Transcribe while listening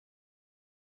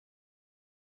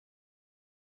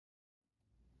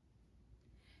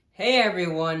Hey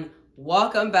everyone,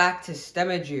 welcome back to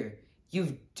Stemagear.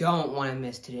 You don't want to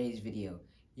miss today's video.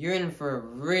 You're in for a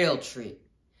real treat.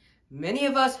 Many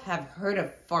of us have heard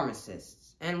of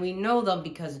pharmacists, and we know them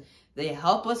because they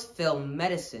help us fill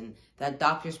medicine that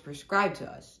doctors prescribe to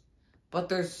us. But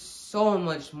there's so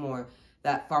much more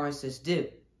that pharmacists do.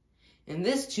 In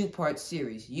this two-part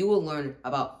series, you will learn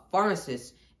about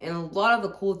pharmacists and a lot of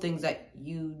the cool things that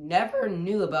you never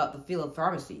knew about the field of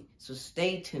pharmacy, so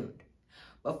stay tuned.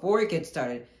 Before we get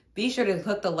started, be sure to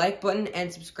click the like button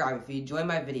and subscribe if you enjoy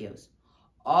my videos.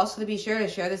 Also, be sure to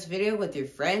share this video with your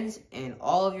friends and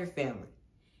all of your family.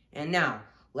 And now,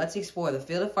 let's explore the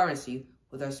field of pharmacy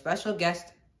with our special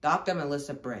guest, Dr.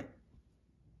 Melissa Brandt.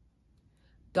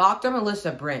 Dr.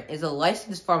 Melissa Brandt is a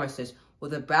licensed pharmacist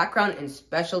with a background in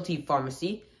specialty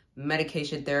pharmacy,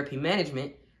 medication therapy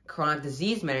management, chronic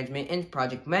disease management, and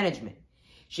project management.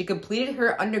 She completed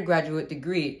her undergraduate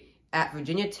degree at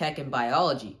Virginia Tech in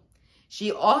biology.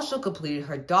 She also completed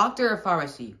her Doctor of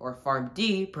Pharmacy, or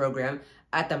PharmD, program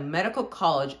at the Medical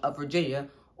College of Virginia,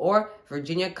 or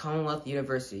Virginia Commonwealth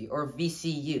University, or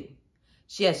VCU.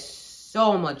 She has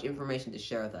so much information to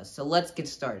share with us, so let's get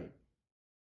started.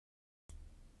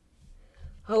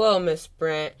 Hello, Miss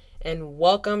Brandt, and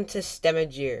welcome to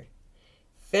Stemagear.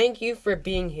 Thank you for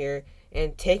being here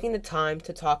and taking the time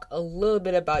to talk a little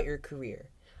bit about your career.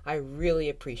 I really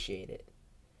appreciate it.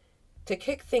 To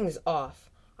kick things off,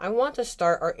 I want to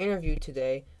start our interview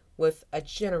today with a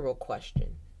general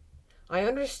question. I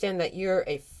understand that you're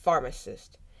a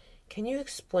pharmacist. Can you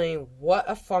explain what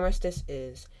a pharmacist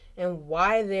is and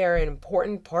why they are an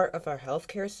important part of our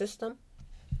healthcare system?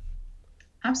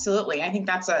 Absolutely. I think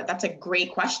that's a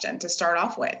great question to start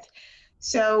off with.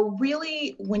 So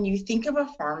really, when you think of a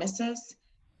pharmacist,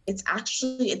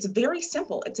 it's very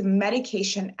simple. It's a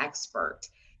medication expert.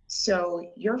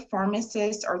 So your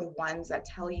pharmacists are the ones that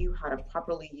tell you how to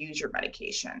properly use your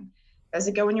medication. Does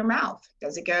it go in your mouth?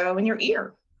 Does it go in your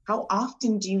ear? How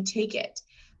often do you take it?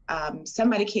 Some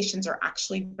medications are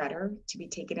actually better to be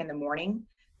taken in the morning.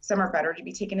 Some are better to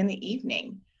be taken in the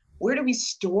evening. Where do we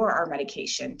store our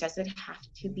medication? Does it have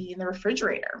to be in the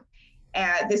refrigerator?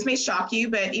 This may shock you,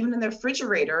 but even in the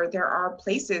refrigerator, there are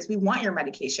places we want your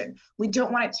medication. We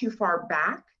don't want it too far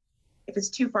back. If it's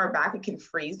too far back, it can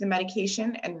freeze the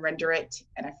medication and render it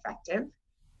ineffective.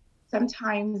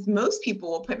 Sometimes most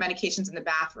people will put medications in the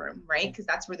bathroom, right? Because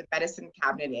that's where the medicine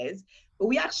cabinet is. But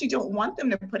we actually don't want them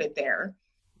to put it there.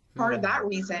 Part of that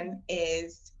reason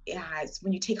is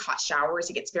when you take hot showers,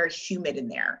 it gets very humid in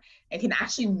there. It can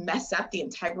actually mess up the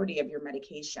integrity of your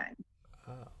medication.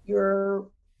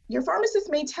 Your pharmacist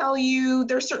may tell you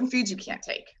there's certain foods you can't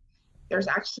take. There's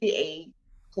actually a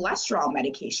cholesterol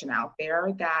medication out there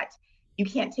that you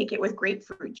can't take it with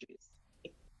grapefruit juice.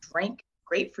 If you drink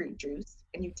grapefruit juice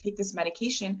and you take this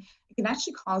medication, it can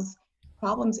actually cause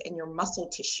problems in your muscle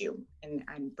tissue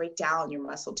and break down your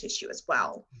muscle tissue as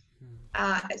well.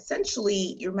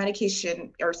 Essentially, your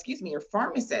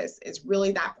pharmacist is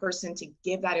really that person to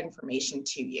give that information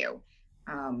to you.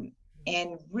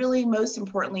 And really, most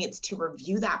importantly, it's to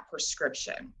review that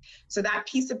prescription. So that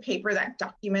piece of paper, that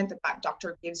document that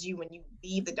doctor gives you when you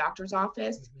leave the doctor's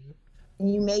office,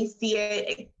 you may see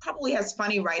it probably has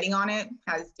funny writing on it,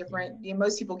 has different,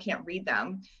 most people can't read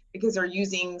them because they're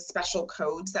using special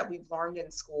codes that we've learned in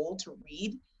school to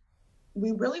read.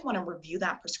 We really want to review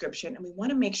that prescription and we want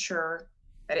to make sure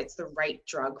that it's the right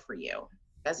drug for you.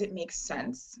 Does it make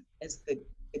sense? Is the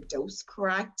dose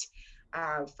correct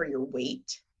for your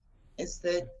weight? Is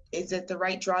it the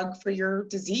right drug for your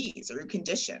disease or your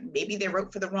condition? Maybe they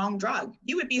wrote for the wrong drug.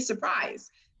 You would be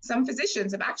surprised. Some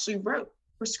physicians have actually wrote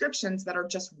prescriptions that are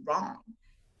just wrong.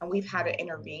 And we've had to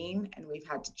intervene and we've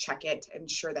had to check it and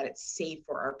ensure that it's safe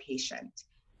for our patient.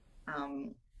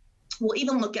 We'll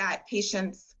even look at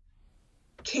patients'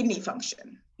 kidney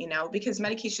function, because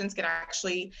medications can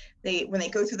actually, when they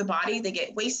go through the body, they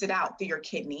get wasted out through your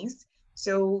kidneys.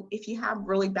 So if you have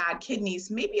really bad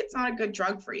kidneys, maybe it's not a good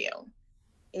drug for you.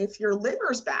 If your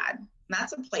liver's bad,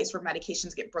 that's a place where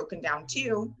medications get broken down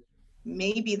too,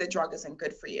 maybe the drug isn't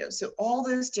good for you. So all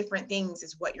those different things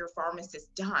is what your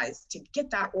pharmacist does to get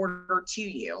that order to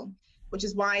you, which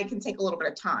is why it can take a little bit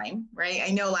of time, right? I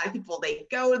know a lot of people, they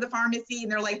go to the pharmacy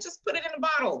and they're like, just put it in a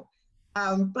bottle.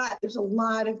 But there's a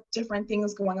lot of different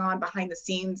things going on behind the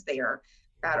scenes there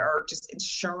that are just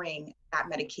ensuring that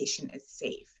medication is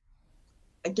safe.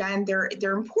 Again,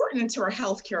 they're important to our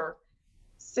healthcare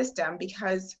system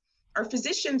because our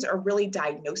physicians are really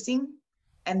diagnosing,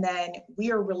 and then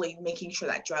we are really making sure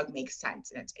that drug makes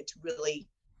sense and it's really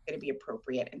going to be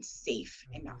appropriate and safe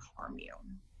and not harm you.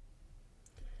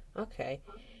 Okay.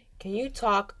 Can you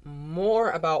talk more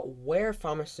about where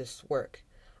pharmacists work?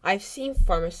 I've seen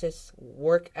pharmacists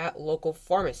work at local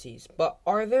pharmacies, but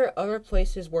are there other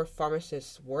places where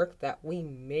pharmacists work that we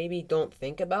maybe don't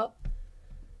think about?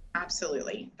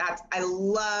 Absolutely. I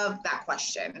love that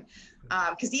question.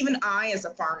 Because even I, as a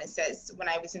pharmacist, when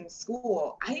I was in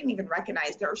school, I didn't even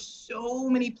recognize there are so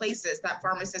many places that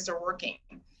pharmacists are working.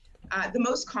 The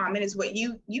most common is what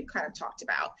you kind of talked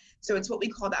about. So it's what we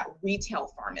call that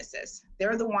retail pharmacists.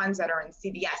 They're the ones that are in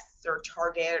CVS or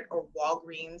Target or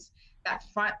Walgreens, that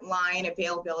front line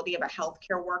availability of a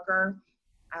healthcare worker.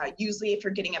 Usually, if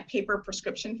you're getting a paper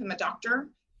prescription from the doctor,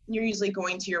 you're usually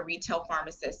going to your retail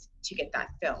pharmacist to get that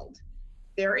filled.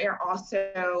 There are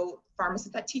also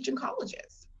pharmacists that teach in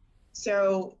colleges.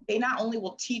 So they not only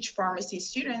will teach pharmacy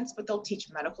students, but they'll teach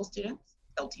medical students,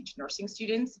 they'll teach nursing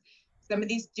students. Some of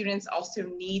these students also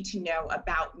need to know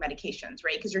about medications,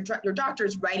 right? Because your doctor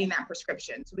is writing that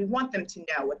prescription. So we want them to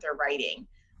know what they're writing.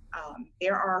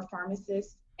 There are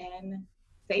pharmacists in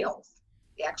sales.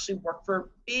 They actually work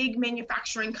for big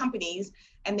manufacturing companies,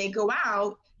 and they go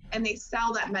out and they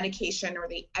sell that medication, or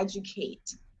they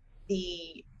educate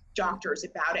the doctors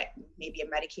about it, maybe a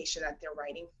medication that they're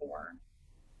writing for.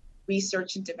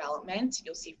 Research and development,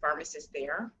 you'll see pharmacists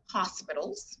there.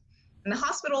 Hospitals, and the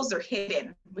hospitals are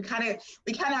hidden. We kind of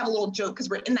have a little joke because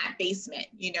we're in that basement.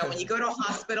 You know, when you go to a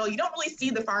hospital, you don't really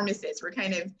see the pharmacists. We're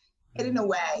kind of hidden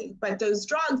away. But those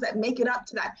drugs that make it up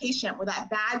to that patient where that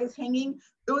bag is hanging,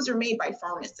 those are made by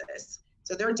pharmacists.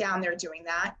 So they're down there doing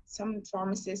that. Some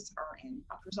pharmacists are in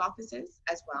doctors' offices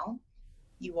as well.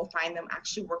 You will find them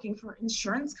actually working for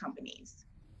insurance companies,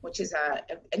 which is an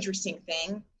interesting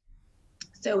thing.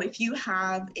 So if you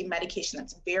have a medication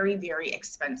that's very, very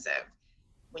expensive,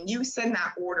 when you send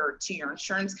that order to your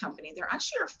insurance company, there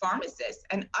actually are pharmacists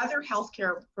and other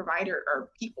healthcare provider or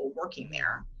people working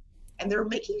there. And they're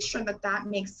making sure that that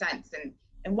makes sense.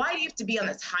 And why do you have to be on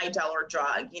this high dollar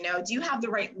drug? You know, do you have the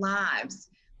right labs?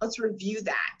 Let's review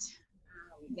that.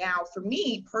 Now, for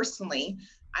me personally,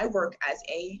 I work as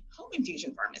a home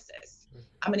infusion pharmacist.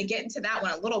 I'm going to get into that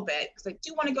one a little bit because I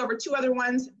do want to go over two other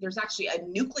ones. There's actually a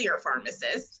nuclear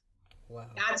pharmacist. Wow.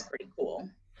 That's pretty cool.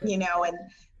 You know, and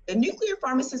the nuclear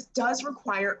pharmacist does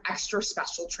require extra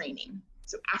special training.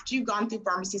 So after you've gone through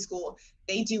pharmacy school,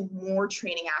 they do more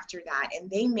training after that. And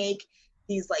they make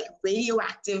these like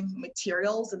radioactive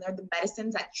materials, and they're the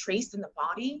medicines that trace in the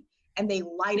body, and they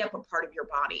light up a part of your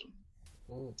body.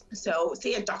 Ooh. So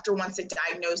say a doctor wants to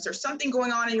diagnose there's something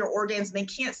going on in your organs and they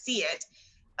can't see it.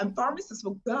 A pharmacist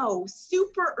will go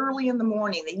super early in the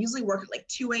morning. They usually work at like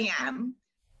 2 a.m.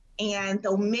 and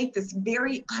they'll make this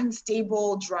very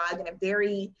unstable drug in a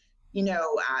very,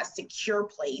 secure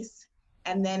place.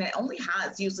 And then it only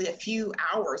has usually a few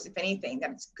hours, if anything,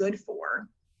 that it's good for.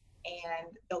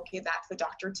 And they'll give that to the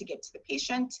doctor to get to the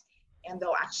patient. And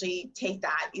they'll actually take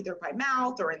that either by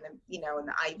mouth or in the, in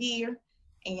the IV.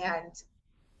 And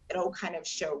it'll kind of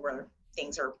show where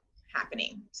things are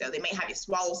happening. So they may have you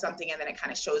swallow something and then it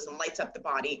kind of shows and lights up the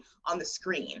body on the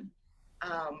screen.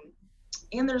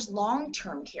 And there's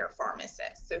long-term care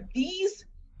pharmacists. So these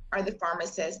are the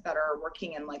pharmacists that are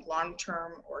working in like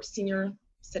long-term or senior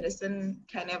citizen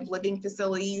kind of living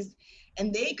facilities.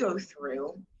 And they go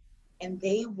through and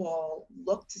they will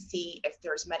look to see if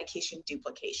there's medication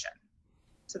duplication.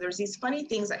 So there's these funny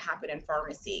things that happen in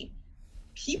pharmacy.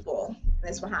 People, and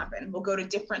this will happen, will go to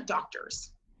different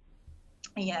doctors.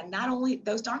 And not only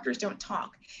those doctors don't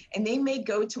talk, and they may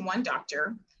go to one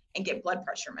doctor and get blood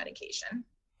pressure medication.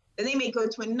 Then they may go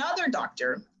to another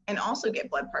doctor and also get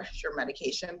blood pressure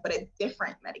medication, but a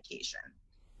different medication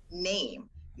name,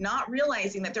 not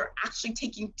realizing that they're actually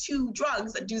taking two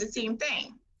drugs that do the same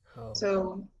thing. Oh.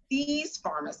 So these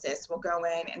pharmacists will go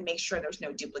in and make sure there's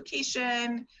no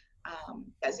duplication.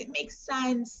 Does it make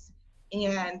sense?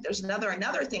 And there's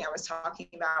another thing I was talking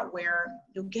about where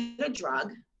you'll get a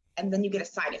drug and then you get a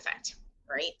side effect,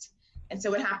 right? And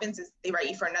so what happens is they write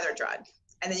you for another drug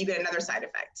and then you get another side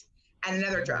effect and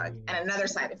another drug and another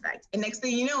side effect. And next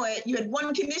thing you know it, you had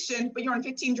one condition, but you're on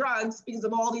 15 drugs because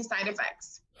of all these side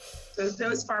effects. So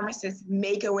those pharmacists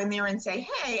may go in there and say,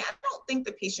 hey, I don't think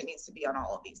the patient needs to be on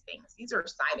all of these things. These are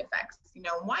side effects.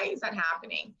 Why is that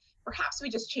happening? Perhaps we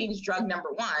just change drug number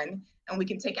one and we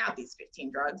can take out these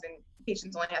 15 drugs and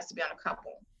patients only has to be on a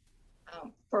couple.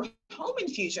 For home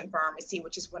infusion pharmacy,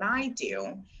 which is what I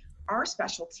do, our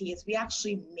specialty is we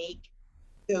actually make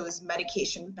those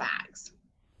medication bags.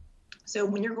 So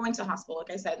when you're going to the hospital,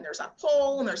 like I said, and there's a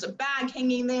pole and there's a bag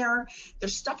hanging there,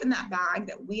 there's stuff in that bag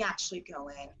that we actually go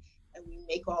in and we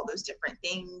make all those different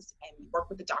things and we work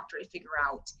with the doctor to figure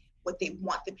out what they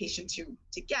want the patient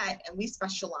to get. And we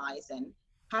specialize in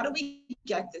how do we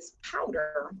get this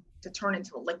powder to turn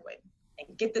into a liquid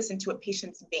and get this into a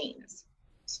patient's veins.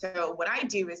 So what I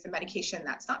do is the medication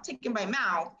that's not taken by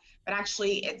mouth, but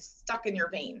actually it's stuck in your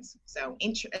veins. So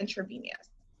intravenous,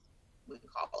 we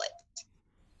call it.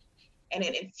 And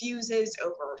it infuses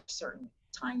over a certain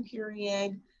time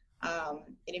period.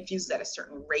 It infuses at a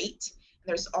certain rate.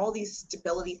 There's all these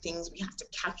stability things we have to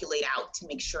calculate out to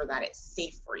make sure that it's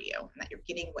safe for you and that you're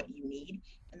getting what you need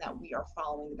and that we are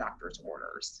following the doctor's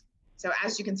orders. So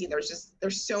as you can see,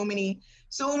 there's so many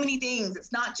things.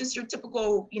 It's not just your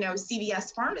typical,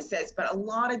 CVS pharmacist, but a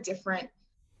lot of different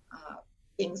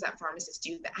things that pharmacists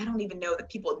do that I don't even know that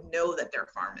people know that they're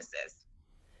pharmacists.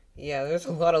 Yeah, there's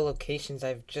a lot of locations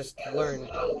I've just learned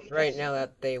right now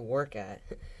that they work at.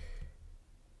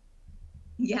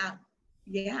 Yeah.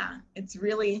 It's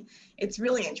really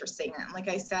interesting. And like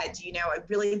I said, I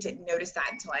really didn't notice that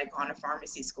until I'd gone to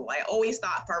pharmacy school. I always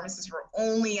thought pharmacists were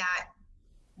only at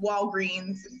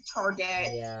Walgreens and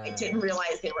Target. Yeah. I didn't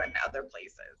realize they were in other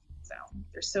places. So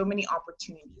there's so many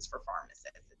opportunities for pharmacists.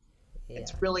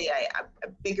 It's really a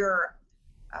bigger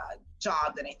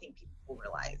job than I think people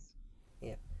realize.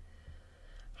 Yeah.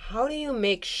 How do you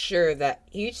make sure that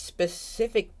each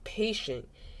specific patient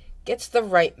gets the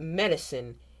right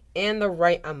medicine and the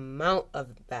right amount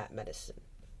of that medicine?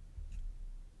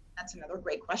 That's another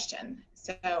great question.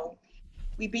 So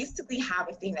we basically have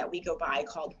a thing that we go by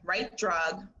called right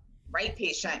drug, right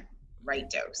patient, right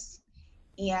dose.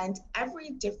 And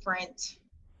every different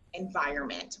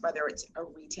environment, whether it's a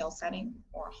retail setting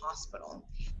or a hospital,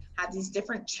 have these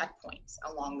different checkpoints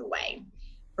along the way.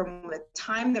 From the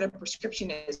time that a prescription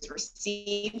is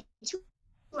received to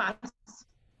us,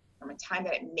 from the time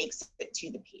that it makes it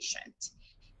to the patient.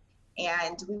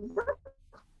 And we work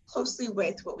closely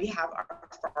with what we have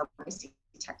our pharmacy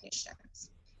technicians.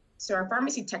 So our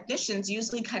pharmacy technicians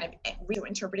usually kind of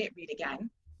reinterpret it, read again.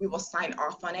 We will sign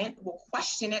off on it. We'll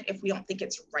question it if we don't think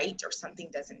it's right or something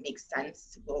doesn't make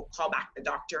sense. We'll call back the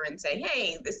doctor and say,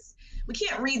 hey, we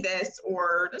can't read this,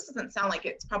 or this doesn't sound like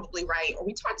it's probably right. Or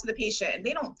we talk to the patient and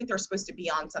they don't think they're supposed to be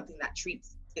on something that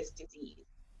treats this disease.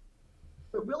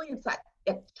 But really it's that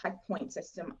checkpoint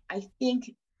system. I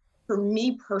think for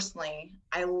me personally,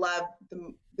 I love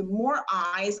the more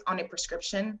eyes on a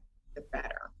prescription, the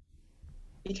better.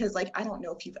 Because I don't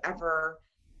know if you've ever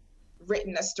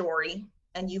written a story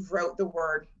and you've wrote the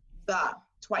word the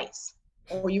twice,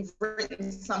 or you've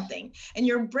written something and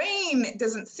your brain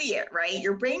doesn't see it, right?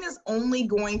 Your brain is only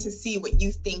going to see what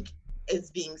you think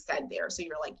is being said there. So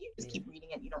you're like, you just keep reading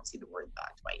it, you don't see the word the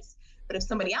twice. But if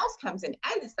somebody else comes and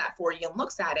edits that for you and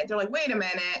looks at it, they're like, wait a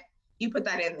minute, you put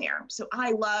that in there. So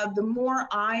I love the more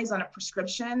eyes on a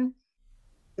prescription,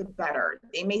 the better.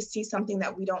 They may see something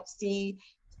that we don't see.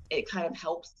 It kind of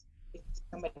helps if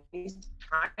somebody's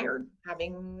tired,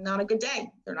 having not a good day.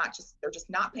 They're just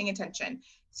not paying attention.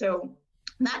 So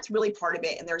that's really part of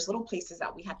it. And there's little places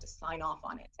that we have to sign off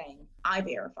on it saying, I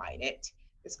verified it.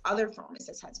 This other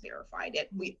pharmacist has verified it.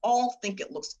 We all think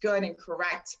it looks good and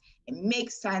correct. It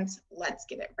makes sense. Let's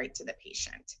get it right to the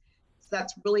patient. So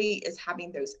that's really is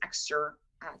having those extra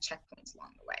checkpoints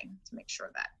along the way to make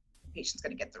sure that the patient's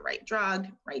going to get the right drug,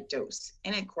 right dose,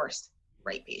 and of course,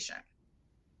 right patient.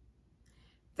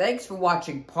 Thanks for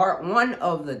watching part 1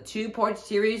 of the 2-part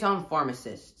series on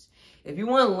pharmacists. If you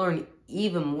want to learn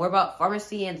even more about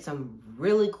pharmacy and some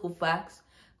really cool facts,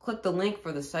 click the link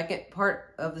for the second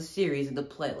part of the series in the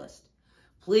playlist.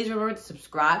 Please remember to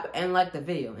subscribe and like the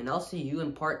video, and I'll see you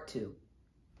in part 2.